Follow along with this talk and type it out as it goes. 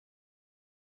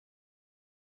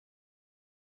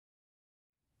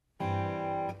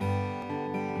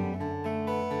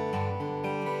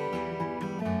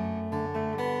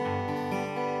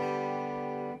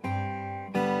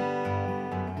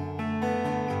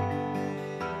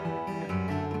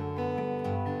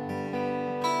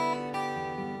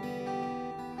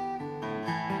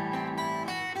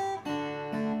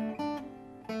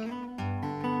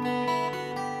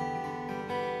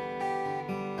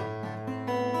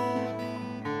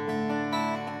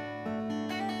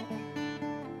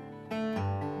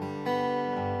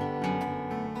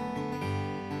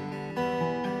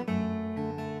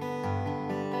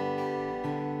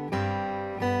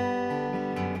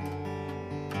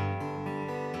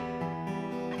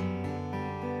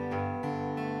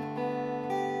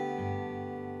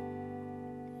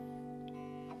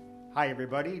Hi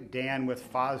everybody, Dan with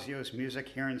Fazio's Music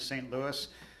here in St. Louis.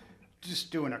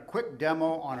 Just doing a quick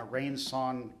demo on a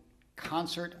RainSong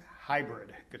concert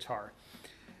hybrid guitar.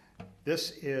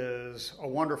 This is a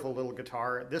wonderful little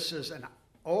guitar. This is an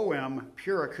OM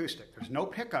pure acoustic. There's no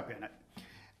pickup in it.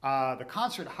 The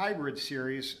concert hybrid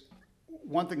series,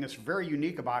 one thing that's very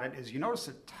unique about it is you notice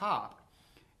the top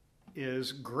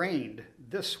is grained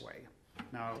this way.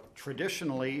 Now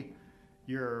traditionally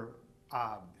your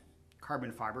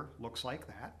carbon fiber looks like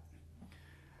that,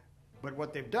 but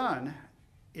what they've done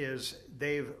is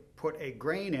they've put a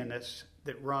grain in it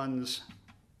that runs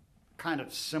kind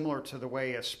of similar to the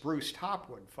way a spruce top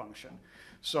would function.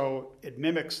 So it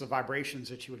mimics the vibrations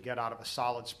that you would get out of a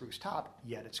solid spruce top,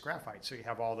 yet it's graphite. So you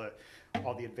have all the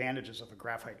advantages of a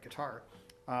graphite guitar.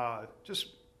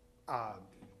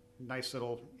 Nice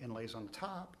little inlays on the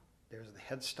top. There's the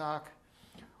headstock.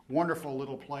 Wonderful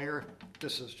little player.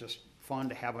 This is just fun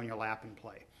to have on your lap and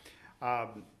play.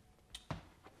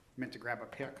 Meant to grab a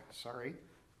pick, sorry.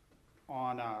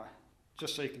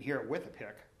 Just so you can hear it with a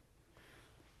pick.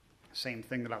 Same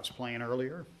thing that I was playing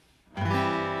earlier.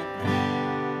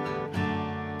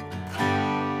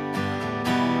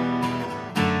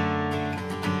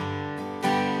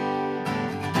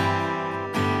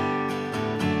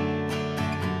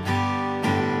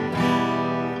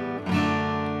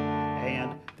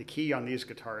 And the key on these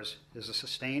guitars is a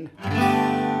sustain.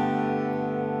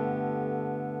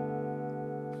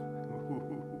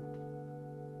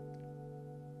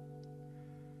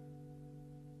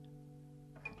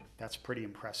 That's pretty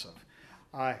impressive.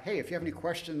 Hey, if you have any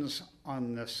questions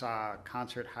on this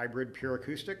concert hybrid pure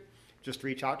acoustic, just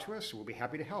reach out to us. We'll be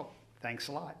happy to help. Thanks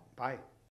a lot. Bye.